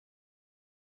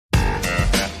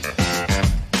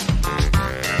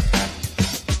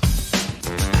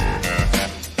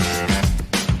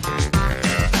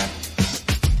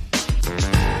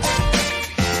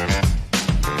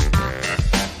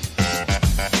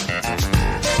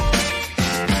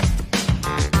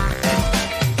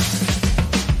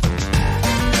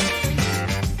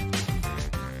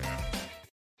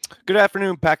Good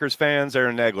afternoon, Packers fans.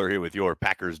 Aaron Nagler here with your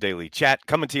Packers Daily Chat,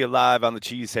 coming to you live on the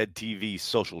Cheesehead TV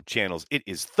social channels. It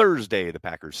is Thursday, the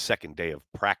Packers' second day of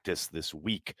practice this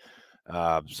week.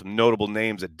 Some notable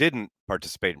names that didn't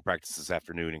participate in practice this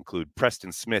afternoon include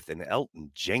Preston Smith and Elton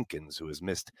Jenkins, who has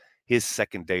missed his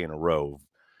second day in a row.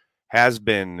 Has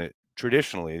been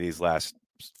traditionally these last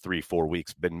 3-4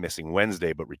 weeks been missing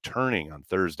Wednesday, but returning on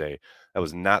Thursday. That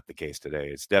was not the case today.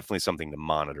 It's definitely something to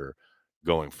monitor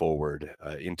going forward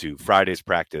into Friday's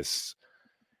practice.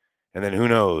 And then who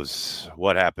knows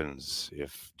what happens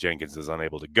if Jenkins is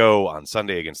unable to go on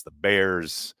Sunday against the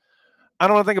Bears. I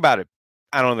don't want to think about it.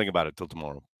 I don't want to think about it till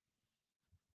tomorrow.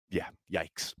 Yeah,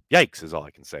 yikes. Yikes is all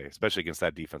I can say, especially against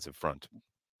that defensive front.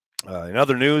 In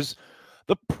other news,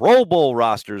 the Pro Bowl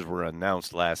rosters were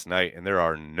announced last night, and there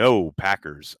are no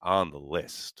Packers on the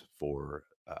list for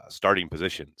starting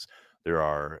positions. There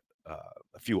are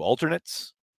a few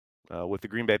alternates with the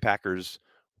Green Bay Packers,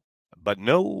 but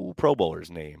no Pro Bowlers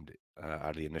named out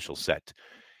of the initial set.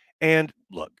 And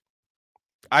look,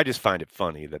 I just find it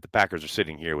funny that the Packers are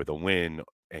sitting here with a win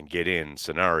and get in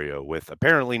scenario with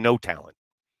apparently no talent.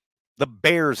 The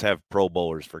Bears have Pro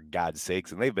Bowlers, for God's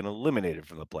sakes, and they've been eliminated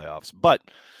from the playoffs. But,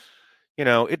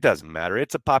 it doesn't matter.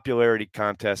 It's a popularity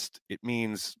contest. It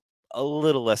means a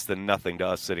little less than nothing to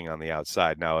us sitting on the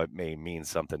outside. Now, it may mean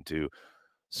something to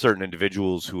certain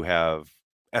individuals who have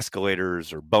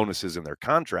escalators or bonuses in their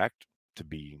contract to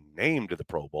be named to the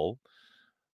Pro Bowl.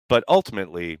 But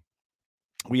ultimately,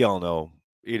 we all know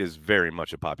it is very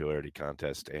much a popularity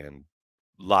contest, and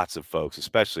lots of folks,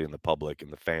 especially in the public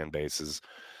and the fan bases,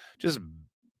 just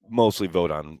mostly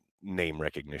vote on name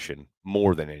recognition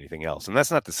more than anything else. And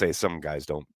that's not to say some guys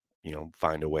don't,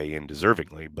 find a way in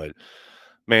deservingly, but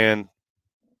man,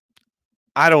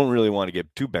 I don't really want to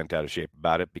get too bent out of shape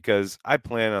about it because I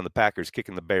plan on the Packers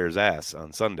kicking the Bears' ass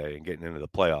on Sunday and getting into the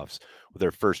playoffs with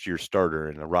their first-year starter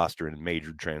and a roster in a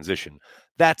major transition.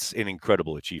 That's an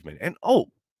incredible achievement. And,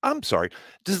 I'm sorry,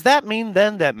 does that mean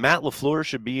then that Matt LaFleur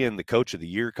should be in the Coach of the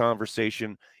Year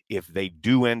conversation if they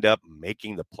do end up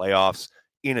making the playoffs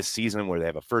in a season where they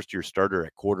have a first-year starter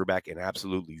at quarterback and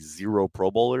absolutely zero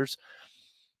Pro Bowlers?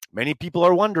 Many people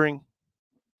are wondering.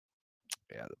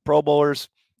 Yeah, the Pro Bowlers,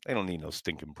 they don't need no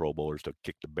stinking Pro Bowlers to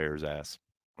kick the Bears' ass.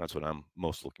 That's what I'm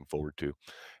most looking forward to.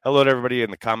 Hello to everybody in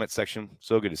the comment section.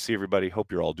 So good to see everybody.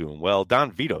 Hope you're all doing well.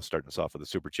 Don Vito starting us off with a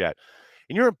super chat.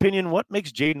 In your opinion, what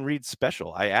makes Jaden Reed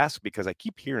special? I ask because I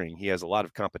keep hearing he has a lot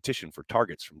of competition for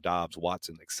targets from Dobbs,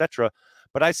 Watson, etc.,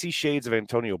 but I see shades of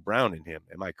Antonio Brown in him.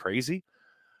 Am I crazy?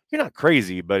 You're not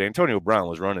crazy, but Antonio Brown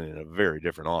was running in a very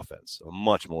different offense, a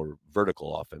much more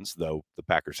vertical offense, though the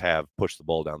Packers have pushed the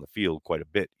ball down the field quite a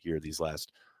bit here these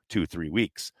last 2-3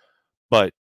 weeks.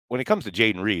 But when it comes to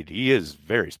Jaden Reed, he is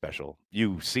very special.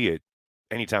 You see it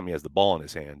anytime he has the ball in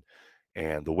his hand,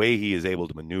 and the way he is able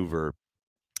to maneuver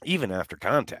even after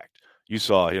contact. You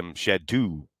saw him shed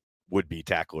 2 would-be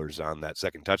tacklers on that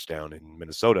second touchdown in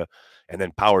Minnesota and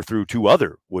then power through 2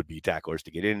 other would-be tacklers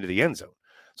to get into the end zone.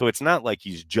 So it's not like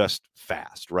he's just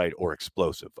fast, right, or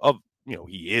explosive.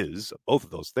 He is both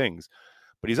of those things,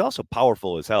 but he's also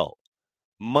powerful as hell.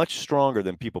 Much stronger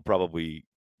than people probably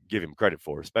give him credit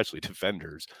for, especially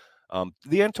defenders.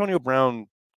 The Antonio Brown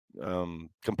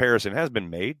comparison has been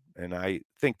made, and I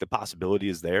think the possibility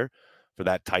is there for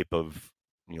that type of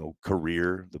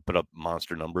career to put up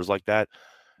monster numbers like that.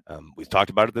 We've talked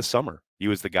about it this summer. He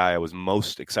was the guy I was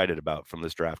most excited about from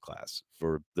this draft class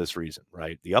for this reason,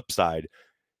 right? The upside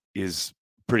is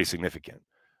pretty significant.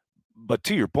 But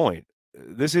to your point,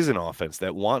 this is an offense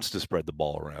that wants to spread the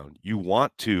ball around. You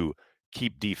want to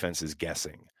keep defenses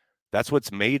guessing. That's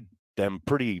what's made them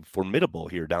pretty formidable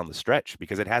here down the stretch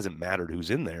because it hasn't mattered who's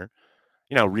in there.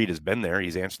 Reed has been there.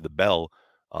 He's answered the bell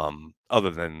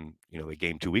other than, the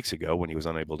game 2 weeks ago when he was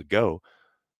unable to go.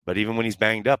 But even when he's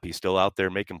banged up, he's still out there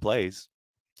making plays.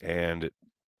 And,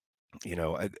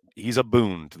 he's a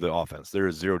boon to the offense. There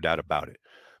is zero doubt about it.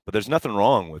 But there's nothing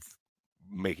wrong with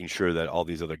making sure that all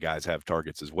these other guys have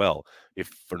targets as well. If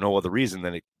for no other reason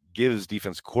than it gives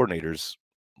defense coordinators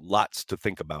lots to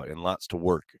think about and lots to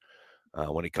work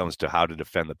when it comes to how to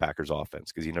defend the Packers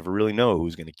offense, because you never really know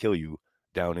who's going to kill you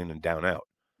down in and down out.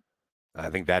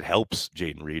 I think that helps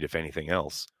Jaden Reed, if anything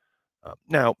else.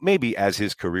 Now, maybe as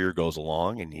his career goes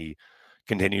along and he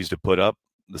continues to put up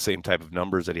the same type of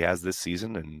numbers that he has this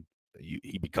season and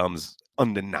he becomes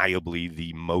undeniably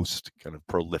the most kind of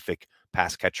prolific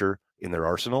pass catcher in their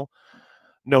arsenal,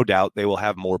 no doubt they will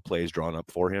have more plays drawn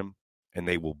up for him and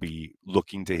they will be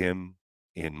looking to him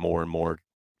in more and more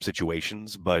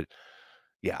situations. But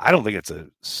yeah, I don't think it's a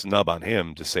snub on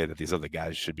him to say that these other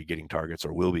guys should be getting targets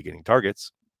or will be getting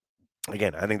targets.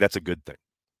 Again, I think that's a good thing.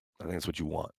 I think that's what you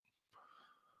want.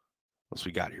 What else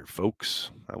we got here,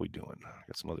 folks? How we doing?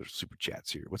 Got some other super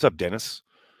chats here. What's up, Dennis?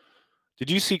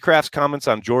 Did you see Kraft's comments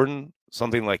on Jordan?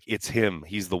 Something like, it's him.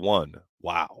 He's the one.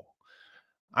 Wow.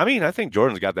 I mean, I think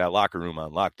Jordan's got that locker room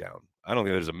on lockdown. I don't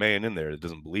think there's a man in there that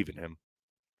doesn't believe in him.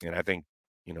 And I think,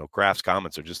 Kraft's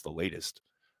comments are just the latest.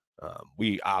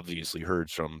 We obviously heard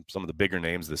from some of the bigger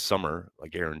names this summer,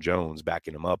 like Aaron Jones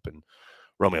backing him up, and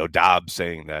Romeo Dobbs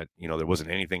saying that, there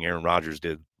wasn't anything Aaron Rodgers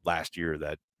did last year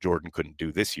that Jordan couldn't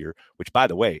do this year, which, by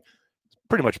the way, is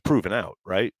pretty much proven out,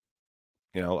 right?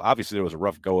 Obviously there was a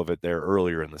rough go of it there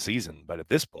earlier in the season, but at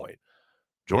this point,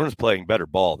 Jordan's playing better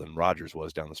ball than Rodgers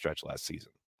was down the stretch last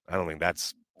season. I don't think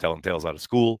that's telling tales out of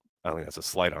school. I don't think that's a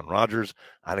slight on Rodgers.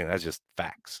 I think that's just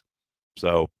facts.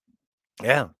 So,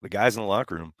 yeah, the guys in the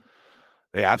locker room,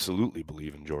 they absolutely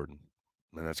believe in Jordan,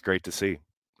 and that's great to see.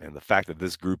 And the fact that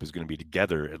this group is going to be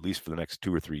together at least for the next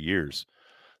 2 or 3 years,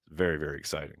 very, very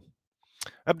exciting.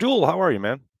 Abdul, how are you,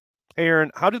 man? Hey,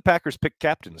 Aaron, how did Packers pick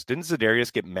captains? Didn't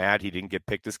Za'Darius get mad he didn't get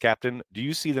picked as captain? Do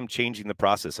you see them changing the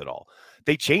process at all?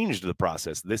 They changed the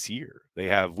process this year. They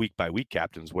have week-by-week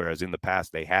captains, whereas in the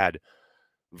past they had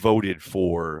voted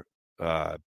for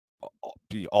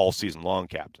all season-long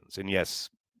captains. And yes,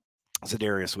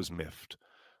 Za'Darius was miffed,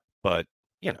 but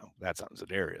that's on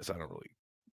Za'Darius. I don't really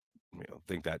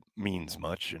think that means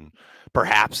much, and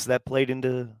perhaps that played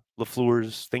into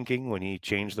LaFleur's thinking when he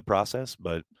changed the process.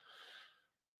 But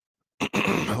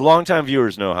longtime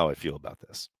viewers know how I feel about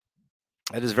this.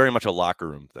 It is very much a locker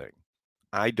room thing.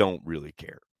 I don't really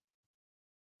care.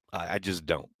 I just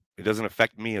don't. It doesn't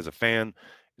affect me as a fan.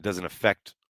 It doesn't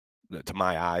affect, to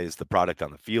my eyes, the product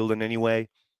on the field in any way.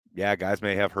 Yeah, guys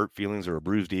may have hurt feelings or a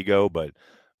bruised ego, but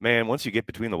man, once you get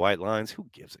between the white lines, who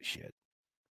gives a shit?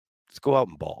 Just go out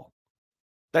and ball.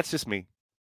 That's just me,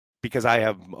 because I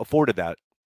have afforded that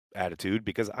attitude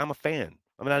because I'm a fan.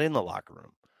 I'm not in the locker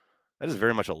room. That is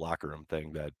very much a locker room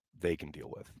thing that they can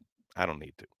deal with. I don't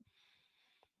need to.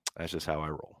 That's just how I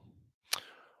roll.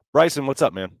 Bryson, what's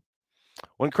up, man?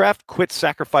 When Kraft quits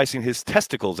sacrificing his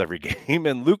testicles every game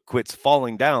and Luke quits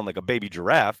falling down like a baby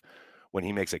giraffe when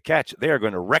he makes a catch, they are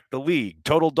going to wreck the league.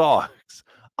 Total dogs.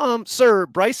 Sir,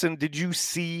 Bryson, did you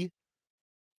see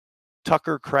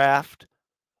Tucker Kraft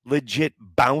legit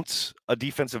bounce a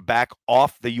defensive back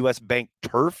off the U.S. Bank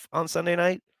turf on Sunday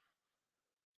night?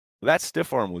 That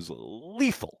stiff arm was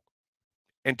lethal.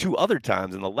 And 2 other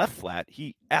times in the left flat,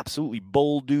 he absolutely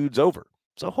bowled dudes over.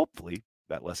 So hopefully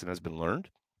that lesson has been learned.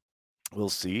 We'll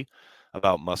see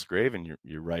about Musgrave, and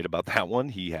you're right about that one.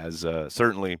 He has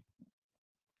certainly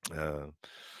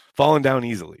fallen down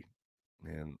easily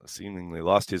and seemingly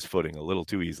lost his footing a little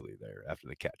too easily there after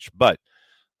the catch. But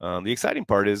the exciting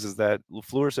part is that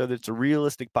LaFleur said it's a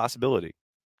realistic possibility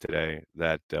today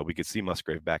that we could see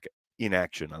Musgrave back in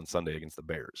action on Sunday against the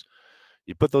Bears.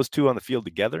 You put those two on the field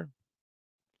together,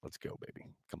 let's go, baby.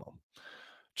 Come on.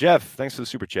 Jeff, thanks for the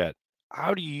super chat.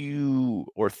 How do you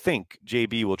think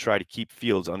JB will try to keep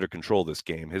Fields under control this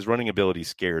game? His running ability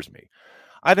scares me.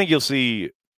 I think you'll see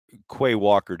Quay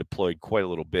Walker deployed quite a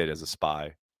little bit as a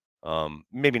spy.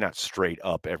 Maybe not straight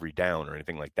up every down or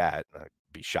anything like that. I'd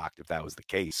be shocked if that was the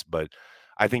case, but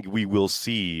I think we will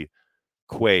see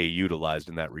Quay utilized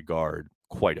in that regard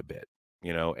quite a bit,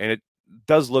 and it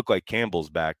does look like Campbell's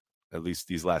back at least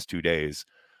these last 2 days.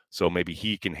 So maybe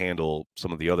he can handle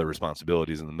some of the other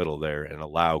responsibilities in the middle there and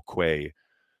allow Quay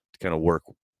to kind of work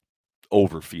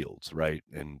over Fields, right?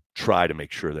 And try to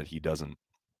make sure that he doesn't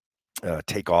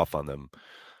take off on them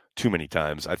too many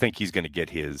times. I think he's going to get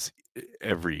his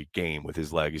every game with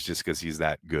his legs just because he's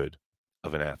that good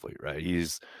of an athlete, right?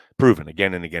 He's proven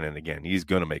again and again and again. He's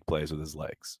going to make plays with his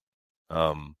legs.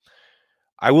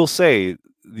 I will say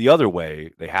the other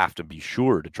way they have to be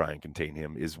sure to try and contain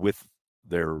him is with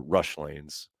their rush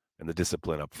lanes and the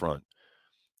discipline up front.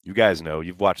 You guys know,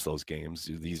 you've watched those games,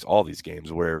 all these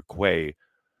games where Quay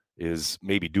is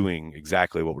maybe doing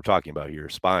exactly what we're talking about here,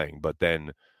 spying, but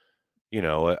then,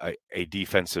 a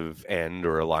defensive end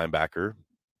or a linebacker,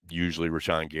 usually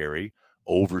Rashawn Gary,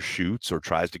 overshoots or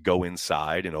tries to go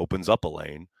inside and opens up a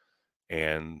lane.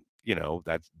 And,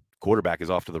 that quarterback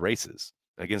is off to the races.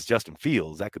 Against Justin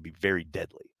Fields, that could be very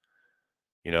deadly.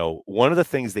 One of the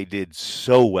things they did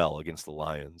so well against the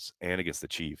Lions and against the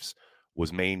Chiefs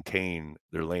was maintain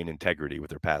their lane integrity with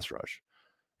their pass rush.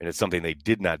 And it's something they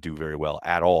did not do very well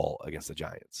at all against the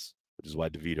Giants, which is why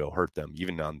DeVito hurt them,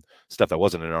 even on stuff that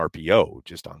wasn't an RPO,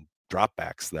 just on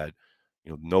dropbacks that,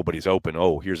 nobody's open.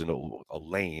 Oh, here's a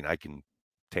lane I can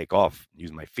take off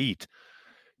using my feet.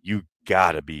 You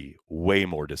got to be way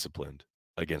more disciplined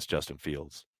against Justin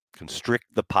Fields. Constrict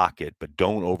the pocket, but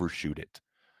don't overshoot it.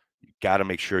 You got to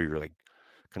make sure you're like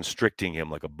constricting him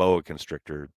like a boa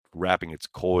constrictor wrapping its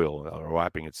coil or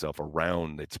wrapping itself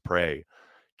around its prey,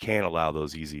 can't allow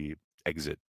those easy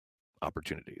exit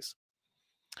opportunities.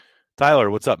 Tyler,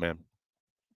 what's up, man?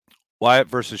 Wyatt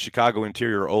versus Chicago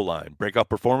interior O-line. Breakout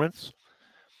performance?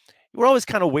 We're always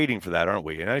kind of waiting for that, aren't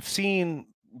we? And I've seen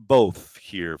both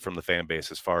here from the fan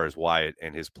base as far as Wyatt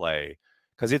and his play,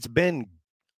 because it's been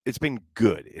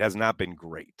good. It has not been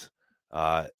great.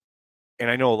 And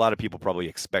I know a lot of people probably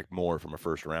expect more from a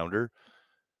first rounder.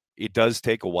 It does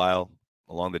take a while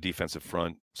along the defensive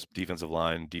front, defensive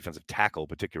line, defensive tackle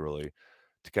particularly,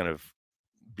 to kind of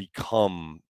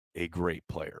become a great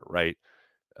player, right?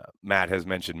 Matt has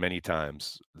mentioned many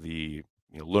times the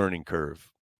learning curve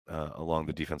along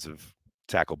the defensive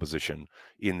tackle position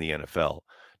in the NFL.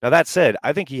 Now, that said,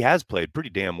 I think he has played pretty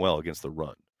damn well against the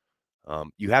run.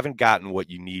 You haven't gotten what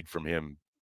you need from him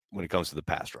when it comes to the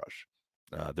pass rush.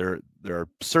 There are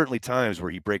certainly times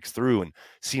where he breaks through and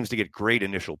seems to get great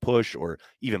initial push or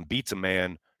even beats a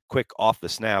man quick off the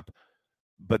snap,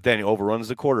 but then he overruns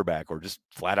the quarterback or just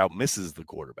flat out misses the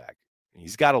quarterback.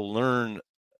 He's got to learn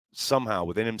somehow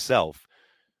within himself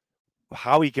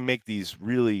how he can make these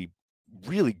really,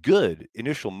 really good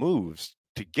initial moves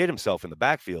to get himself in the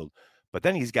backfield, but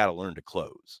then he's got to learn to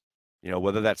close.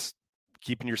 Whether that's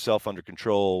keeping yourself under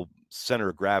control, center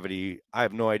of gravity, I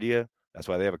have no idea. That's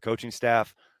why they have a coaching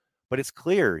staff. But it's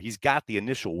clear he's got the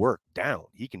initial work down.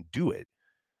 He can do it.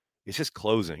 It's just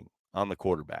closing on the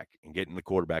quarterback and getting the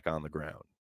quarterback on the ground.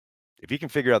 If he can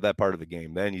figure out that part of the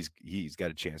game, then he's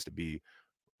got a chance to be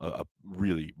a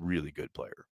really, really good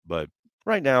player. But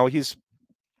right now, he's,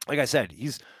 like I said,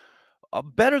 he's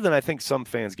better than I think some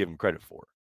fans give him credit for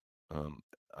on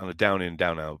a down-in,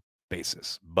 down-out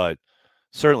basis. But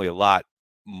certainly a lot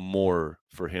more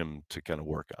for him to kind of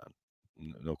work on.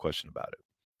 No question about it.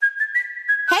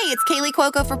 Hey, it's Kaylee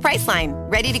Cuoco for Priceline.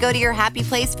 Ready to go to your happy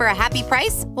place for a happy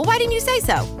price? Well, why didn't you say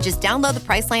so? Just download the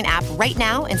Priceline app right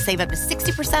now and save up to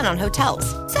 60% on hotels.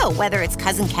 So whether it's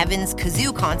Cousin Kevin's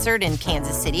Kazoo Concert in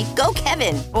Kansas City, go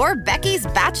Kevin, or Becky's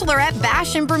Bachelorette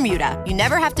Bash in Bermuda, you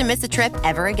never have to miss a trip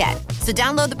ever again. So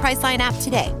download the Priceline app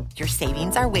today. Your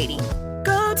savings are waiting.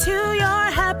 Go to your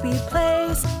happy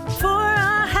place for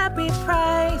a happy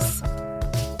price.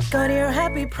 Go to your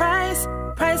happy price,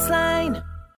 Priceline.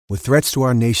 With threats to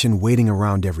our nation waiting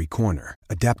around every corner,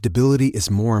 adaptability is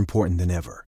more important than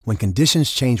ever. When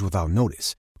conditions change without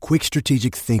notice, quick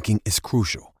strategic thinking is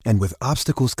crucial. And with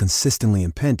obstacles consistently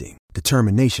impending,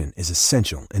 determination is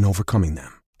essential in overcoming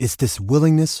them. It's this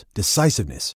willingness,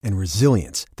 decisiveness, and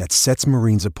resilience that sets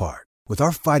Marines apart. With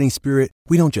our fighting spirit,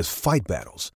 we don't just fight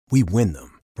battles, we win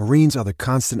them. Marines are the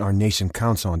constant our nation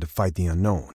counts on to fight the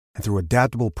unknown. And through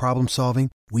adaptable problem solving,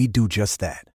 we do just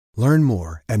that. Learn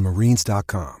more at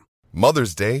marines.com.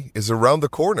 Mother's Day is around the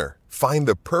corner. Find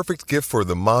the perfect gift for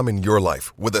the mom in your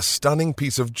life with a stunning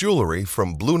piece of jewelry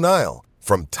from Blue Nile.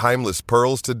 From timeless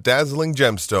pearls to dazzling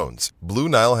gemstones, Blue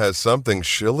Nile has something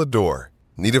she'll adore.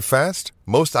 Need it fast?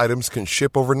 Most items can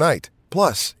ship overnight.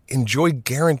 Plus, enjoy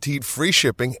guaranteed free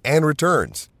shipping and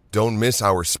returns. Don't miss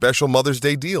our special Mother's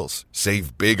Day deals.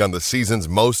 Save big on the season's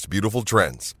most beautiful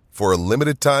trends. For a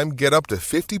limited time, get up to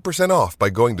 50% off by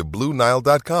going to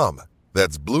BlueNile.com.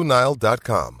 That's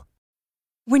BlueNile.com.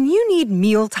 When you need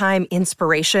mealtime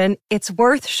inspiration, it's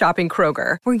worth shopping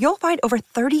Kroger, where you'll find over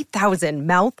 30,000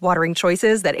 mouth-watering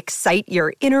choices that excite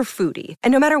your inner foodie.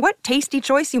 And no matter what tasty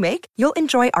choice you make, you'll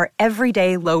enjoy our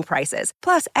everyday low prices,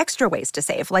 plus extra ways to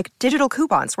save, like digital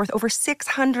coupons worth over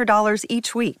 $600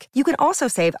 each week. You can also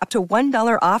save up to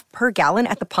 $1 off per gallon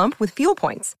at the pump with fuel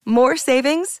points. More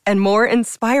savings and more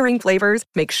inspiring flavors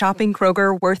make shopping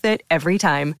Kroger worth it every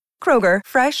time. Kroger,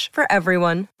 fresh for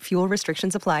everyone. Fuel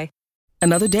restrictions apply.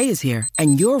 Another day is here,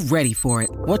 and you're ready for it.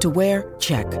 What to wear?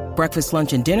 Check. Breakfast,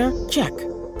 lunch, and dinner? Check.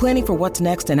 Planning for what's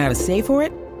next and how to save for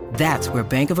it? That's where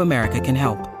Bank of America can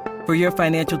help. For your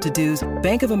financial to-dos,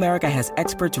 Bank of America has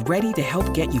experts ready to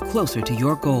help get you closer to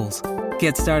your goals.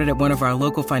 Get started at one of our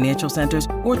local financial centers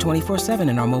or 24/7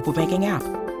 in our mobile banking app.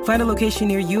 Find a location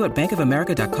near you at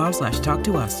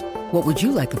bankofamerica.com/talktous. What would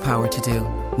you like the power to do?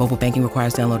 Mobile banking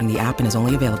requires downloading the app and is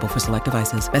only available for select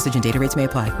devices. Message and data rates may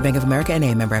apply. Bank of America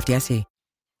N.A., member FDIC.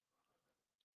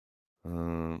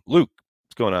 Luke,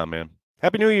 what's going on, man?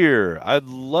 Happy New Year. I'd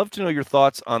love to know your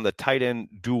thoughts on the tight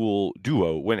end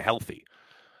duo when healthy.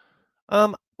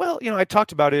 Well, I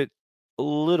talked about it a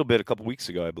little bit a couple weeks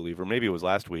ago, I believe, or maybe it was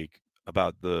last week,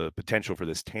 about the potential for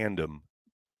this tandem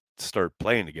to start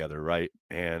playing together, right?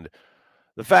 And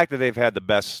the fact that they've had the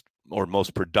best or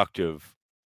most productive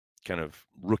kind of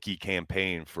rookie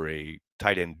campaign for a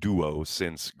tight end duo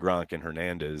since Gronk and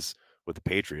Hernandez with the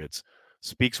Patriots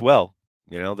speaks well.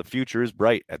 The future is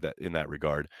bright in that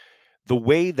regard. the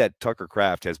way that Tucker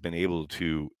Kraft has been able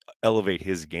to elevate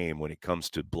his game when it comes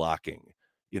to blocking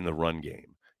in the run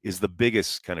game is the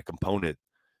biggest kind of component.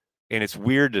 And it's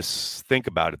weird to think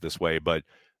about it this way, but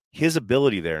his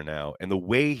ability there now and the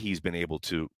way he's been able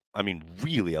to, I mean,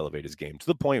 really elevate his game to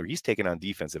the point where he's taking on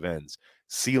defensive ends,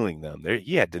 sealing them. There,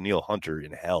 he had Daniil Hunter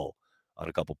in hell on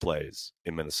a couple plays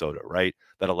in Minnesota, right?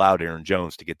 That allowed Aaron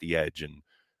Jones to get the edge and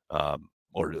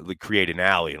or create an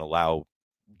alley and allow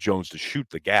Jones to shoot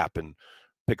the gap and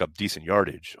pick up decent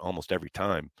yardage almost every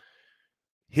time.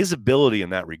 His ability in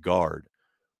that regard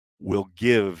will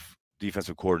give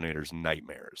defensive coordinators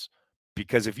nightmares,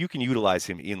 because if you can utilize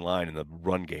him in line in the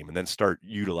run game and then start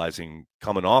utilizing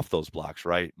coming off those blocks,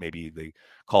 right? Maybe they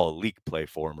call a leak play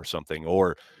for him or something,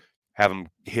 or have him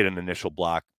hit an initial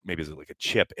block, maybe it's like a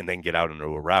chip, and then get out into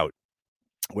a route.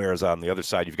 Whereas on the other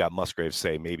side, you've got Musgrave,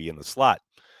 say, maybe in the slot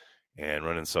and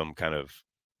running some kind of,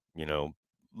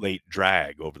 late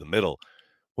drag over the middle.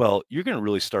 Well, you're going to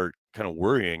really start kind of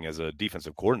worrying as a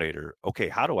defensive coordinator, okay,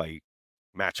 how do I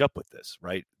match up with this,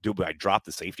 right? Do I drop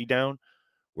the safety down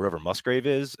wherever Musgrave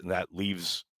is, and that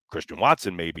leaves Christian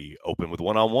Watson maybe open with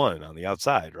one-on-one on the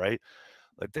outside, right?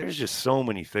 Like, there's just so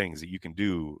many things that you can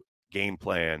do game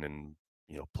plan and,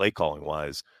 play calling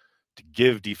wise to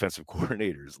give defensive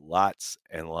coordinators lots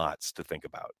and lots to think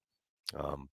about.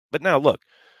 But now look,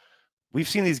 we've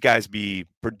seen these guys be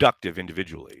productive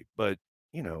individually, but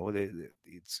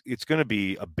it's going to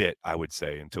be a bit, I would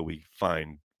say, until we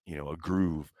find, a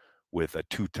groove with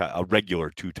a regular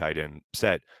two tight end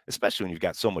set, especially when you've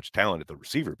got so much talent at the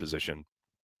receiver position.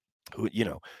 Who, you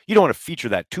don't want to feature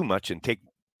that too much and take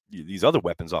these other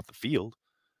weapons off the field,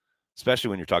 especially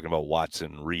when you're talking about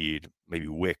Watson, Reed, maybe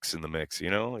Wicks in the mix.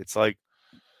 It's like,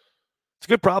 it's a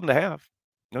good problem to have,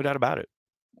 no doubt about it.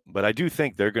 But I do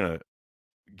think they're going to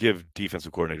give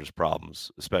defensive coordinators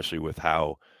problems, especially with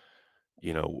how,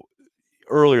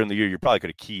 earlier in the year, you probably could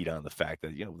have keyed on the fact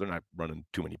that, they're not running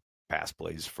too many pass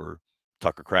plays for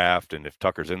Tucker Kraft. And if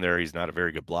Tucker's in there, he's not a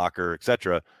very good blocker,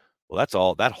 etc. Well, that's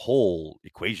all. That whole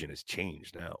equation has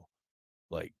changed now.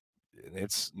 Like,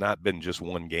 it's not been just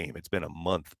one game. It's been a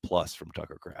month plus from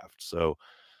Tucker Kraft. So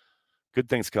good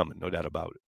things coming, no doubt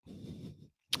about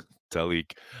it.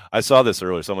 Talik, I saw this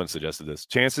earlier. Someone suggested this.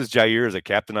 Chances Jair is a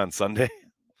captain on Sunday.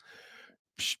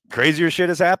 Crazier shit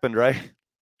has happened, right?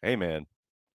 Hey, man.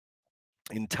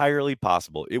 Entirely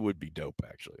possible. It would be dope,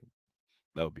 actually.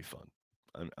 That would be fun.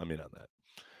 I'm in on that.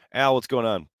 Al, what's going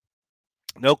on?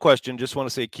 No question. Just want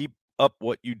to say keep up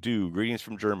what you do. Greetings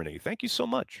from Germany. Thank you so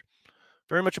much.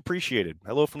 Very much appreciated.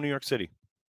 Hello from New York City.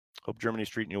 Hope Germany's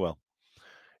treating you well.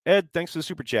 Ed, thanks for the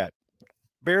super chat.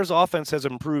 Bears offense has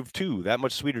improved too. That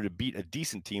much sweeter to beat a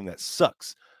decent team that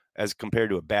sucks as compared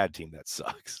to a bad team that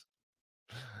sucks.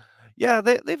 Yeah,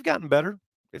 they've gotten better.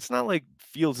 It's not like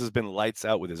Fields has been lights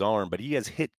out with his arm, but he has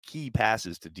hit key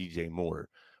passes to DJ Moore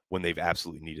when they've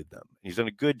absolutely needed them. He's done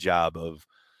a good job of,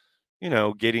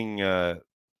 getting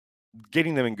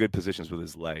them in good positions with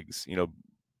his legs,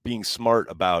 being smart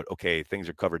about, okay, things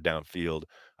are covered downfield.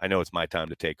 I know it's my time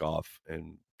to take off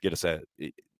and get us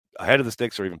ahead of the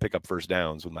sticks or even pick up first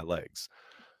downs with my legs.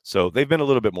 So they've been a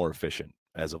little bit more efficient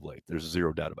as of late. There's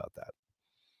zero doubt about that.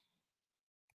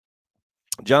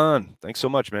 John, thanks so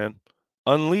much, man.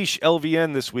 Unleash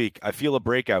LVN this week. I feel a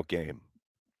breakout game.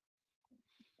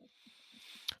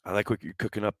 I like what you're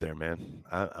cooking up there, man.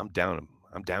 I'm down.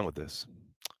 I'm down with this.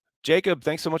 Jacob,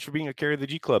 thanks so much for being a Carry the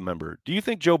G Club member. Do you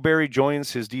think Joe Barry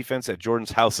joins his defense at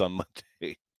Jordan's house on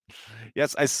Monday?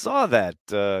 Yes, I saw that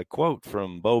quote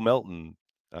from Bo Melton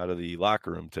out of the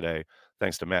locker room today,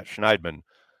 thanks to Matt Schneidman,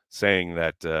 saying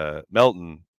that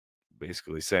Melton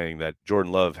basically saying that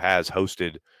Jordan Love has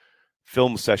hosted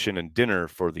film session and dinner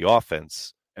for the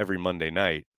offense every Monday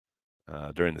night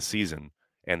during the season,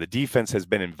 and the defense has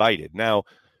been invited. Now,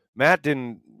 Matt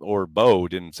or Bo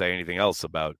didn't say anything else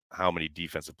about how many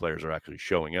defensive players are actually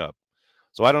showing up.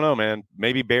 So I don't know, man.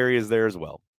 Maybe Barry is there as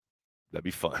well. That'd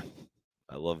be fun.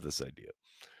 I love this idea.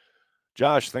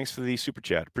 Josh, thanks for the super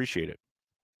chat. Appreciate it.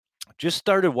 Just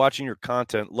started watching your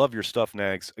content. Love your stuff,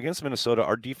 Nags. Against Minnesota,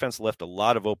 our defense left a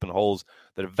lot of open holes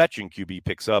that a veteran QB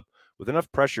picks up. With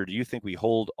enough pressure, do you think we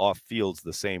hold off Fields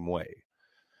the same way?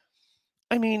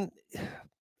 I mean,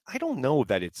 I don't know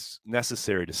that it's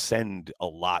necessary to send a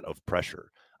lot of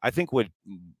pressure. I think what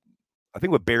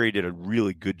Barry did a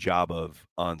really good job of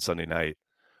on Sunday night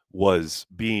was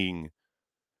being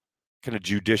kind of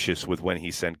judicious with when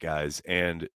he sent guys,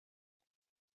 and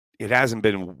it hasn't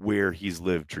been where he's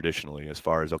lived traditionally as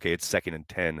far as, okay, it's 2nd and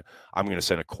 10, I'm going to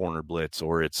send a corner blitz,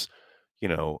 or it's,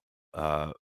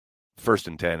 1st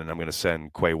and 10 and I'm going to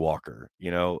send Quay Walker.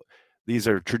 These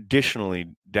are traditionally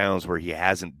downs where he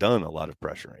hasn't done a lot of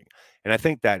pressuring. And I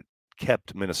think that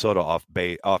kept Minnesota off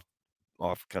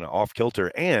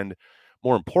kilter. And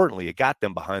more importantly, it got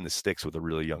them behind the sticks with a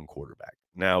really young quarterback.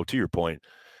 Now, to your point,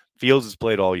 Fields has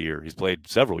played all year. He's played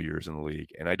several years in the league.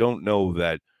 And I don't know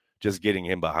that just getting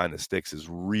him behind the sticks is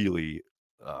really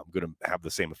going to have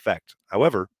the same effect.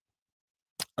 However,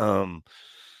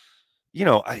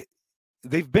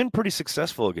 they've been pretty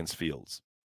successful against Fields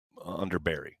under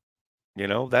Barry.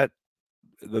 That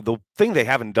the thing they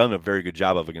haven't done a very good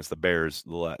job of against the Bears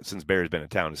since Barry's been in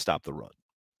town is stop the run.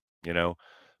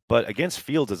 But against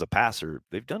Fields as a passer,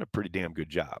 they've done a pretty damn good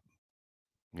job.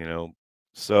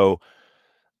 So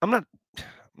I'm not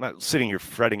sitting here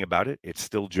fretting about it. It's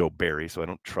still Joe Barry, so I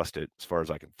don't trust it as far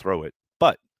as I can throw it.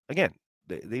 But again,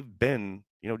 they've been,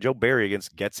 Joe Barry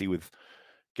against Getsy with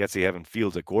Getsy having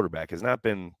Fields at quarterback has not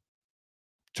been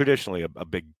traditionally a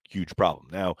big, huge problem.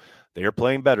 Now, they are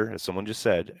playing better, as someone just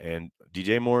said, and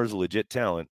DJ Moore is a legit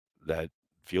talent that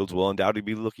Fields will undoubtedly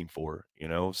be looking for,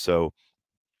 So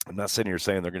I'm not sitting here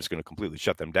saying they're just going to completely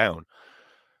shut them down.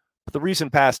 But the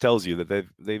recent past tells you that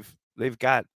they've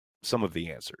got some of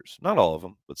the answers. Not all of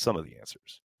them, but some of the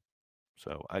answers.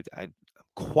 So I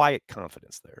quiet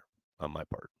confidence there on my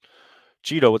part.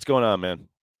 Cheeto, what's going on, man?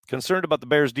 Concerned about the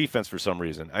Bears' defense for some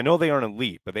reason. I know they aren't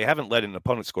elite, but they haven't let an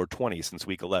opponent score 20 since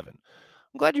week 11.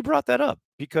 I'm glad you brought that up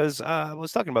because I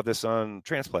was talking about this on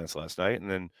Transplants last night,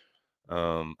 and then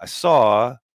I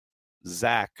saw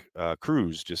Zach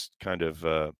Cruz just kind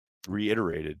of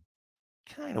reiterated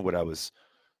kind of what I was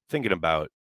thinking about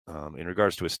in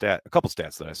regards to a couple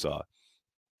stats that I saw.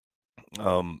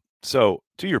 So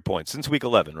to your point, since week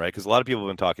 11, right? Because a lot of people have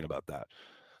been talking about that.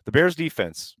 The Bears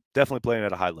defense definitely playing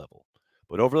at a high level.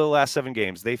 But over the last 7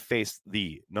 games, they faced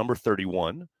the number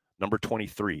 31, number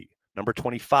 23, number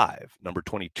 25, number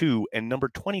 22, and number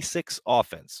 26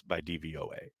 offense by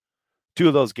DVOA. 2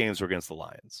 of those games were against the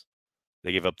Lions.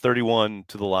 They gave up 31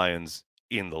 to the Lions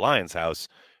in the Lions' house,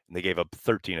 and they gave up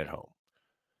 13 at home.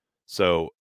 So,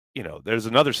 there's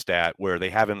another stat where they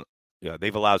haven't,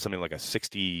 they've allowed something like a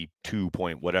 62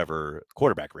 point whatever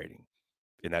quarterback rating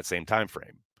in that same time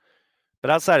frame.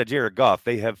 But outside of Jared Goff,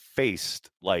 they have faced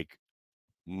like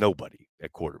nobody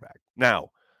at quarterback. Now,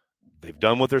 they've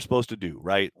done what they're supposed to do,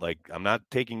 right? Like, I'm not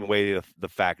taking away the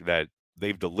fact that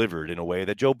they've delivered in a way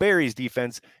that Joe Barry's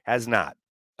defense has not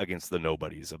against the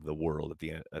nobodies of the world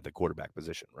at the quarterback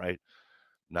position, right?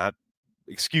 Not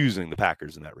excusing the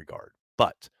Packers in that regard.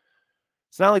 But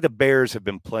it's not like the Bears have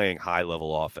been playing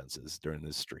high-level offenses during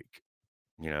this streak,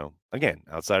 again,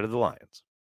 outside of the Lions.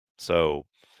 So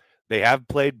they have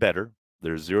played better.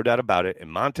 There's zero doubt about it.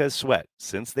 And Montez Sweat,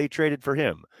 since they traded for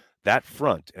him, that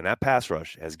front and that pass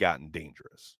rush has gotten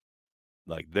dangerous.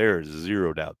 Like, there's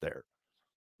zero doubt there.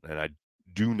 And I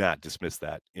do not dismiss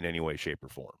that in any way, shape, or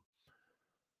form.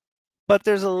 But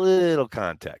there's a little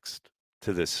context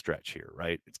to this stretch here,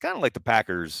 right? It's kind of like the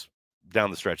Packers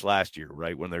down the stretch last year,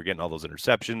 right? When they're getting all those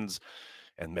interceptions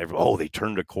and they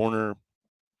turned a corner.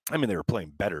 I mean, they were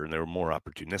playing better and they were more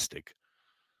opportunistic.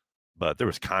 But there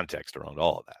was context around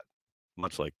all of that,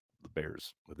 much like the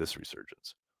Bears with this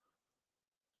resurgence.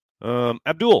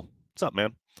 Abdul, what's up,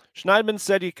 man? Schneidman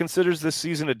said he considers this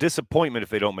season a disappointment if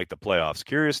they don't make the playoffs.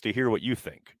 Curious to hear what you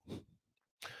think.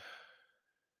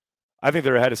 I think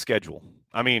they're ahead of schedule.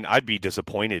 I mean, I'd be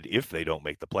disappointed if they don't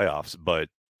make the playoffs, but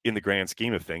in the grand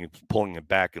scheme of things, pulling it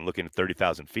back and looking at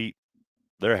 30,000 feet,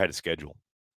 they're ahead of schedule.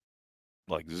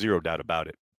 Like, zero doubt about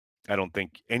it. I don't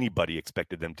think anybody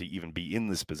expected them to even be in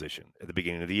this position at the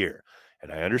beginning of the year.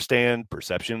 And I understand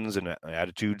perceptions and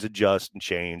attitudes adjust and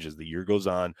change as the year goes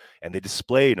on, and they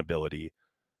display an ability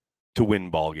to win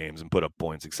ball games and put up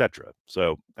points, etc.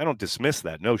 So I don't dismiss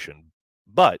that notion,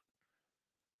 but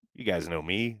you guys know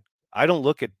me. I don't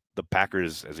look at the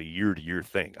Packers as a year-to-year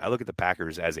thing. I look at the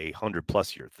Packers as a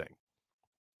 100-plus year thing.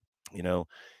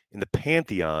 In the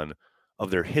pantheon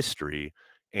of their history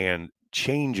and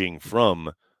changing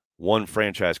from one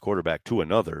franchise quarterback to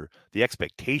another, the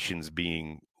expectations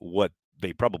being what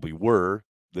they probably were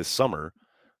this summer,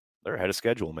 they're ahead of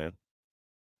schedule, man.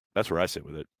 That's where I sit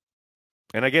with it.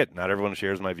 And I get not everyone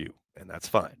shares my view, and that's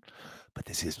fine. But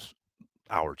this is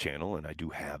our channel, and I do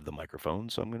have the microphone,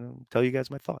 so I'm going to tell you guys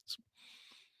my thoughts.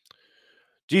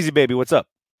 Jeezy Baby, what's up?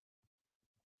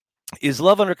 Is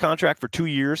Love under contract for 2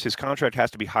 years? His contract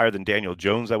has to be higher than Daniel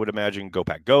Jones, I would imagine. Go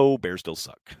Pack, go. Bears still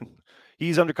suck.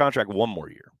 He's under contract 1 more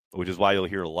year, which is why you'll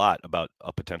hear a lot about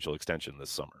a potential extension this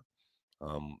summer.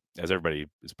 As everybody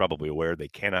is probably aware, they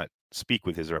cannot speak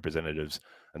with his representatives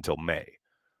until May.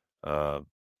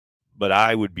 But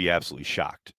I would be absolutely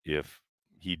shocked if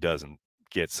he doesn't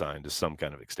get signed to some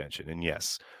kind of extension. And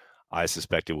yes, I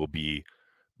suspect it will be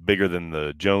bigger than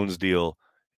the Jones deal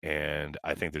And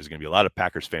I think there's going to be a lot of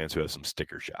Packers fans who have some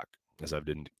sticker shock, as I've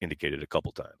indicated a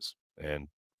couple times. And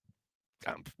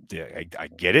I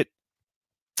get it.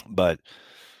 But,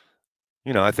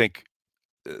 I think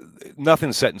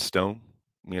nothing's set in stone.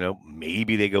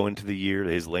 Maybe they go into the year,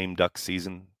 his lame duck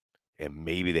season, and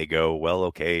maybe they go, well,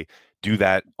 okay, do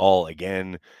that all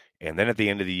again. And then at the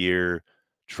end of the year,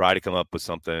 try to come up with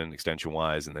something extension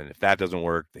wise. And then if that doesn't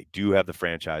work, they do have the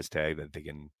franchise tag that they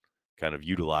can kind of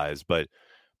utilize. But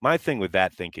my thing with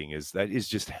that thinking is that is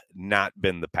just not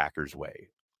been the Packers' way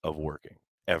of working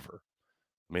ever.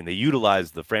 I mean, they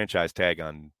utilized the franchise tag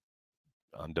on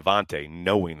Devontae,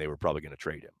 knowing they were probably going to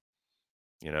trade him.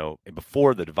 And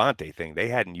before the Devontae thing, they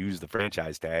hadn't used the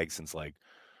franchise tag since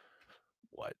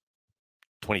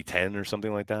 2010 or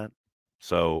something like that.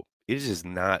 So it is just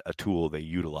not a tool they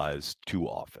utilize too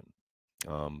often.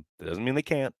 That doesn't mean they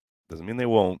can't. Doesn't mean they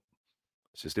won't.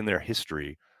 It's just in their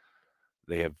history,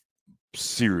 they have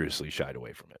seriously shied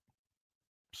away from it.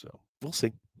 So we'll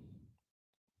see.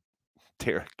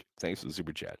 Derek, thanks for the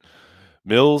super chat.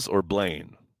 Mills or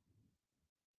Blaine?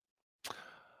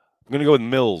 I'm going to go with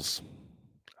Mills.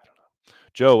 I don't know.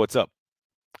 Joe, what's up?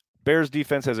 Bears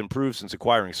defense has improved since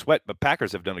acquiring Sweat, but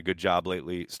Packers have done a good job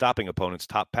lately stopping opponents'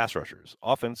 top pass rushers.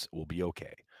 Offense will be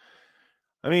okay.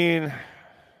 I mean,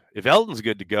 if Elton's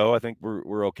good to go, I think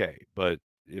we're okay. But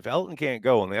if Elton can't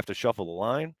go and they have to shuffle the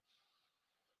line,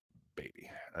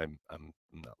 baby, I'm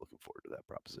not looking forward to that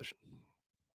proposition.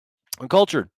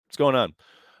 Uncultured, what's going on?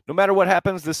 No matter what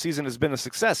happens, this season has been a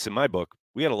success in my book.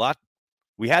 We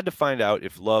had to find out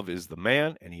if Love is the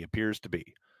man, and he appears to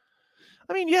be.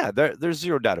 I mean, yeah, there's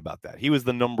zero doubt about that. He was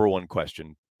the number one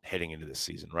question heading into this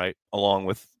season, right? Along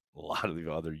with a lot of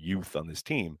the other youth on this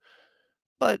team.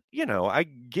 But, I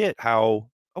get how,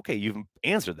 okay, you've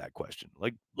answered that question.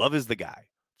 Like, Love is the guy.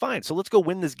 Fine, so let's go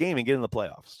win this game and get in the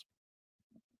playoffs.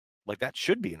 Like, that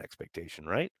should be an expectation,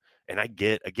 right? And I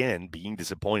get, again, being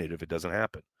disappointed if it doesn't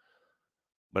happen.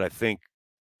 But I think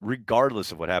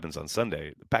regardless of what happens on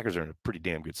Sunday, the Packers are in a pretty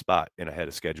damn good spot and ahead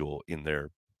of schedule in their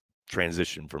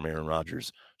transition from Aaron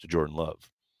Rodgers to Jordan Love.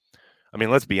 I mean,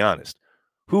 let's be honest.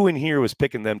 Who in here was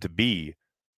picking them to be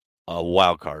a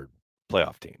wild card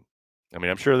playoff team? I mean,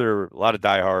 I'm sure there are a lot of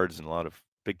diehards and a lot of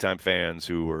big-time fans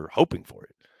who were hoping for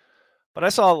it. But I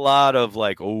saw a lot of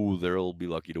they'll be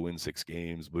lucky to win 6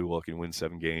 games, be lucky to win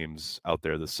 7 games out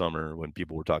there this summer when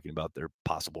people were talking about their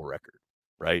possible record,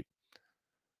 right?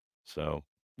 So,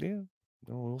 yeah,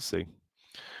 we'll see.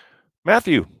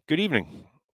 Matthew, good evening.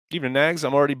 Evening, Nags.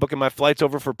 I'm already booking my flights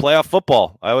over for playoff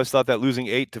football. I always thought that losing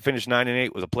 8 to finish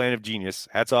 9-8 was a plan of genius.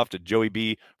 Hats off to Joey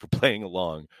B for playing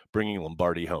along, bringing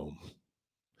Lombardi home.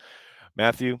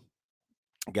 Matthew,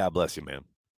 God bless you, man.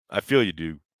 I feel you,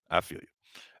 dude. I feel you.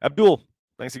 Abdul,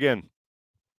 thanks again.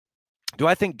 Do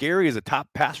I think Gary is a top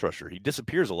pass rusher? He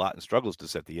disappears a lot and struggles to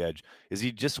set the edge. Is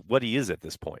he just what he is at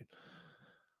this point?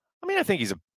 I mean, I think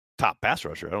he's a top pass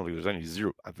rusher. I don't think there's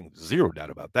zero doubt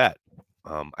about that.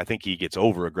 I think he gets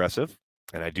over aggressive,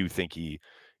 and I do think he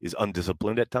is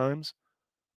undisciplined at times.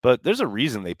 But there's a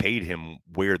reason they paid him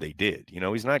where they did.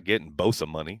 He's not getting Bosa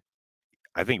money.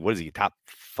 I think, what is he, top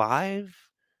 5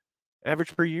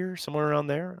 average per year, somewhere around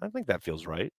there? I think that feels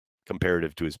right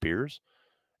comparative to his peers.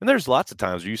 And there's lots of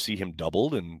times where you see him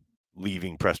doubled and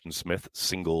leaving Preston Smith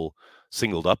singled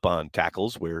up on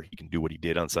tackles where he can do what he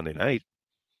did on Sunday night.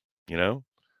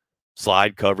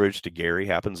 Slide coverage to Gary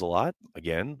happens a lot.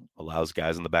 Again, allows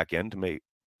guys in the back end to make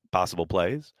possible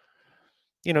plays.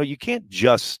 You can't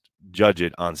just judge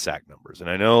it on sack numbers. And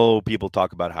I know people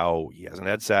talk about how he hasn't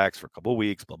had sacks for a couple of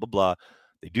weeks, blah, blah, blah.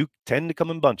 They do tend to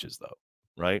come in bunches, though,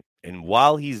 right? And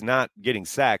while he's not getting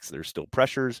sacks, there's still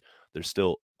pressures. They're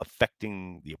still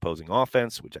affecting the opposing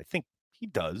offense, which I think he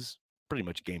does pretty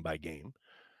much game by game.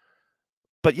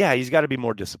 But, yeah, he's got to be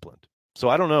more disciplined. So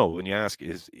I don't know. When you ask,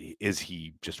 is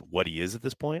he just what he is at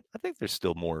this point? I think there's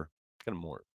still more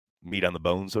meat on the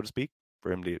bone, so to speak,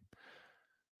 for him to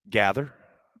gather.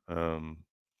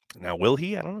 Now, will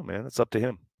he? I don't know, man. It's up to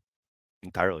him.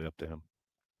 Entirely up to him.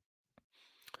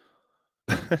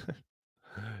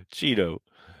 Cheeto.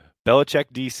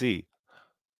 Belichick DC.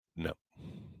 No.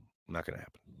 Not going to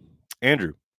happen.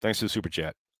 Andrew, thanks for the super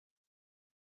chat.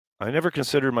 I never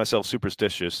considered myself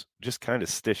superstitious, just kind of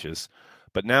stitious.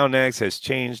 But now Nags has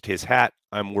changed his hat.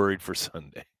 I'm worried for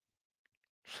Sunday.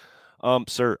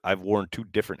 Sir, I've worn 2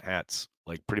 different hats,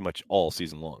 pretty much all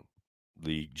season long.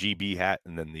 The GB hat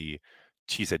and then the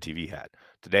Cheesehead TV hat.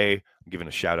 Today, I'm giving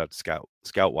a shout out to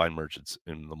Scout Wine Merchants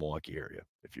in the Milwaukee area.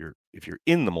 If you're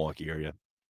in the Milwaukee area,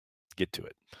 get to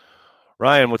it.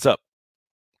 Ryan, what's up?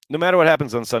 No matter what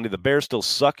happens on Sunday, the Bears still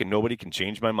suck and nobody can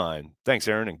change my mind. Thanks,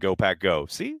 Aaron, and go Pack go.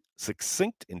 See?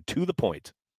 Succinct and to the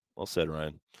point. Well said,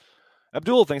 Ryan.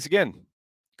 Abdul, thanks again.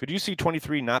 Could you see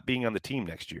 23 not being on the team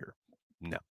next year?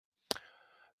 No.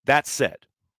 That said,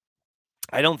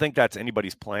 I don't think that's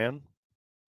anybody's plan.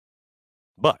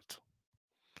 But,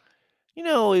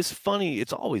 it's funny.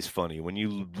 It's always funny when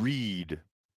you read,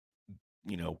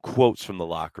 quotes from the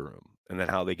locker room and then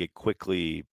how they get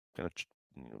quickly kind of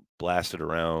blasted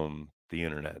around the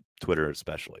internet, Twitter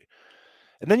especially.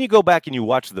 And then you go back and you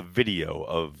watch the video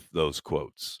of those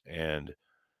quotes. And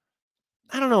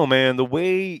I don't know, man, the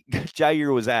way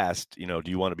Jair was asked, do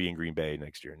you want to be in Green Bay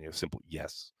next year? And simple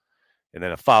yes. And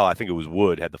then I think it was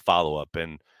Wood, had the follow-up.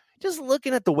 And just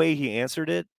looking at the way he answered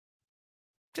it,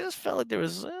 just felt like there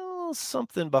was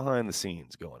something behind the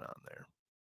scenes going on there.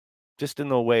 Just in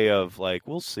the way of like,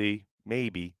 we'll see,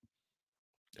 maybe,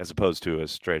 as opposed to a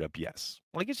straight up yes.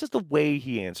 Like, it's just the way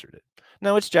he answered it.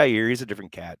 Now, it's Jair. He's a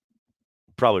different cat.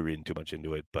 Probably reading too much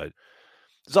into it, but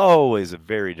it's always a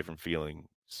very different feeling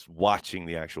watching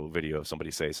the actual video of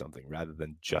somebody say something rather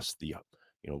than just the,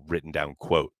 written down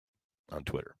quote on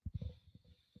Twitter.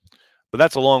 But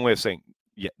that's a long way of saying,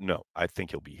 yeah, no, I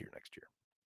think he'll be here next year.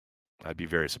 I'd be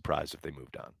very surprised if they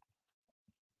moved on.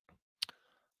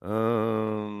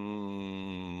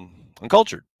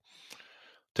 Uncultured.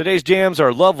 Today's jams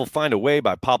are Love Will Find a Way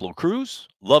by Pablo Cruz,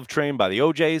 Love Train by the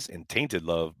OJs, and Tainted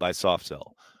Love by Soft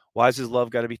Cell. Why is his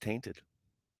love got to be tainted?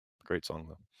 Great song,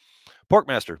 though.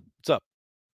 Porkmaster, what's up?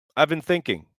 I've been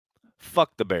thinking,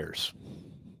 fuck the Bears.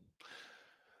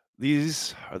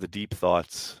 These are the deep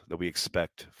thoughts that we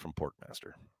expect from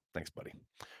Porkmaster. Thanks, buddy.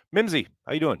 Mimsy,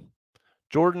 how you doing?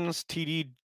 Jordan's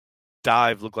TD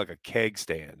dive looked like a keg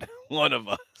stand. One of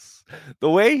us. The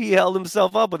way he held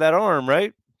himself up with that arm,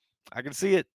 right? I can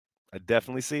see it. I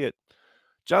definitely see it.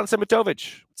 John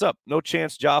Semitovich, what's up? No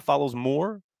chance Ja follows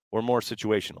Moore or more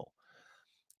situational?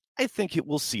 I think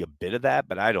we'll see a bit of that,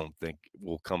 but I don't think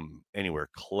we'll come anywhere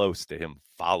close to him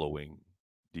following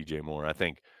DJ Moore. I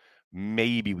think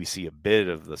maybe we see a bit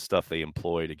of the stuff they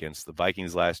employed against the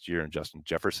Vikings last year and Justin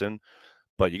Jefferson.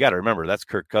 But you got to remember, that's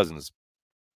Kirk Cousins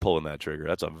pulling that trigger.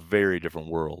 That's a very different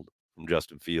world from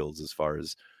Justin Fields as far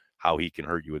as how he can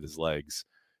hurt you with his legs.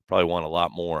 Probably want a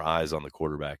lot more eyes on the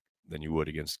quarterback than you would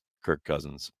against Kirk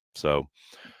Cousins. So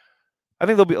I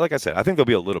think there'll be, like I said, I think there'll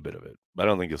be a little bit of it, but I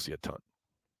don't think you'll see a ton.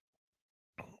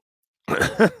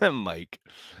 Mike.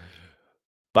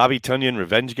 Bobby Tunyon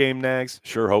revenge game, Nags?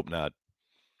 Sure hope not.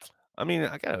 I mean,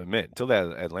 I got to admit, until that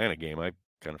Atlanta game, I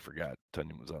kind of forgot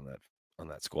Tunyon was on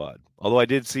that squad. Although I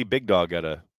did see Big Dog got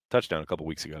a touchdown a couple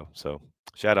weeks ago. So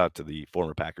shout out to the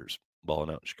former Packers balling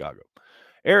out in Chicago.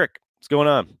 Eric, what's going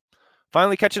on?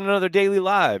 Finally catching another daily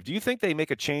live. Do you think they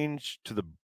make a change to the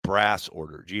brass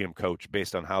order, GM coach,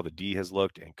 based on how the D has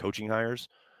looked and coaching hires?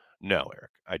 No,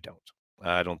 Eric, I don't.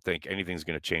 I don't think anything's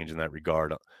going to change in that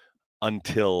regard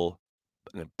until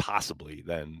possibly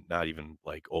then, not even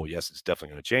like, oh, yes, it's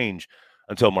definitely going to change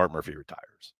until Mark Murphy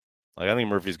retires. Like, I think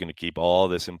Murphy's going to keep all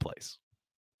this in place.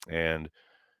 And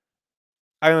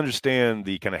I understand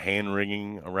the kind of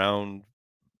hand-wringing around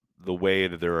the way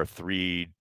that there are three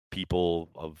people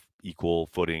of equal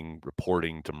footing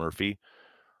reporting to Murphy.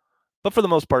 But for the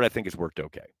most part, I think it's worked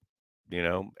okay.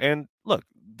 And look,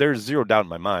 there's zero doubt in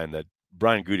my mind that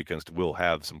Brian Gutekunst will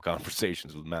have some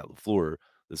conversations with Matt LaFleur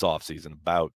this offseason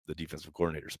about the defensive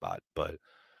coordinator spot. But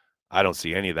I don't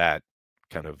see any of that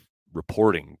kind of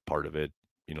reporting part of it,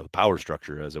 the power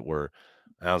structure, as it were.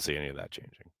 I don't see any of that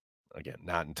changing. Again,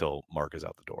 not until Mark is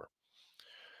out the door.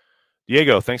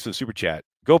 Diego, thanks for the super chat.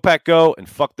 Go Pack Go and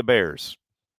fuck the Bears.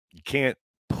 You can't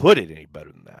put it any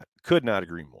better than that. Could not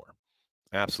agree more.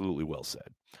 Absolutely well said.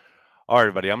 All right,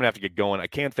 everybody, I'm going to have to get going. I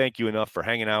can't thank you enough for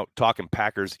hanging out, talking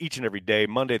Packers each and every day,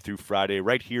 Monday through Friday,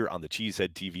 right here on the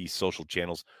Cheesehead TV social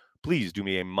channels. Please do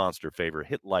me a monster favor.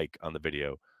 Hit like on the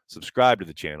video, subscribe to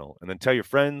the channel, and then tell your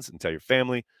friends and tell your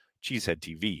family. Cheesehead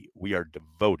TV, we are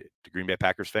devoted to Green Bay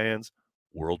Packers fans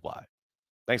worldwide.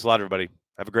 Thanks a lot, everybody.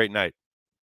 Have a great night.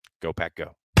 Go Pack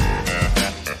Go.